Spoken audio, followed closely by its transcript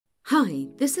Hi,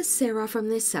 this is Sarah from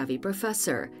The Savvy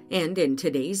Professor, and in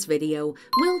today's video,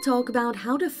 we'll talk about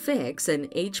how to fix an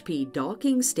HP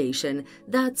docking station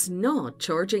that's not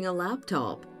charging a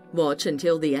laptop. Watch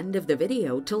until the end of the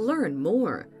video to learn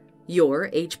more. Your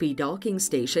HP docking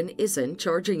station isn't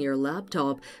charging your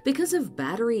laptop because of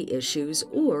battery issues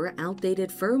or outdated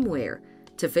firmware.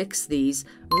 To fix these,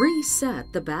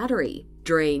 reset the battery.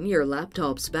 Drain your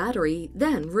laptop's battery,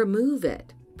 then remove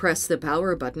it. Press the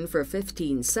power button for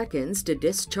 15 seconds to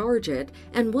discharge it,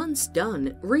 and once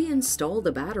done, reinstall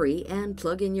the battery and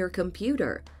plug in your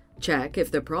computer. Check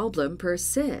if the problem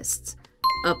persists.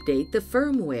 Update the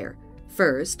firmware.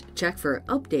 First, check for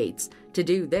updates. To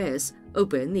do this,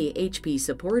 open the HP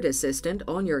Support Assistant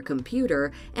on your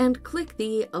computer and click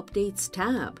the Updates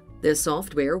tab. The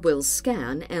software will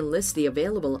scan and list the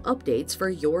available updates for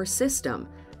your system.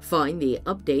 Find the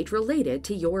update related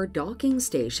to your docking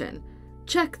station.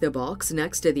 Check the box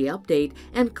next to the update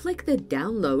and click the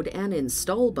Download and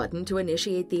Install button to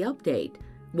initiate the update.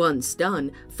 Once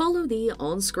done, follow the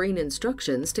on-screen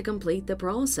instructions to complete the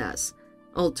process.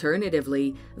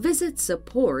 Alternatively, visit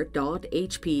support.hp.com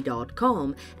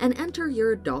and enter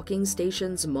your docking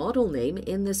station's model name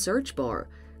in the search bar.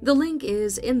 The link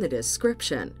is in the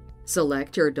description.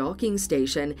 Select your docking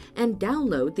station and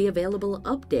download the available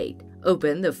update.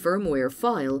 Open the firmware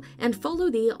file and follow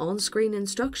the on-screen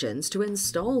instructions to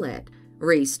install it.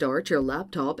 Restart your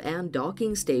laptop and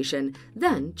docking station,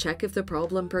 then check if the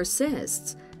problem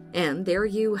persists. And there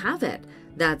you have it.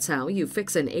 That's how you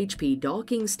fix an HP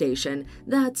docking station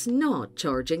that's not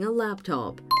charging a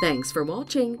laptop. Thanks for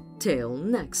watching. Till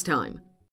next time.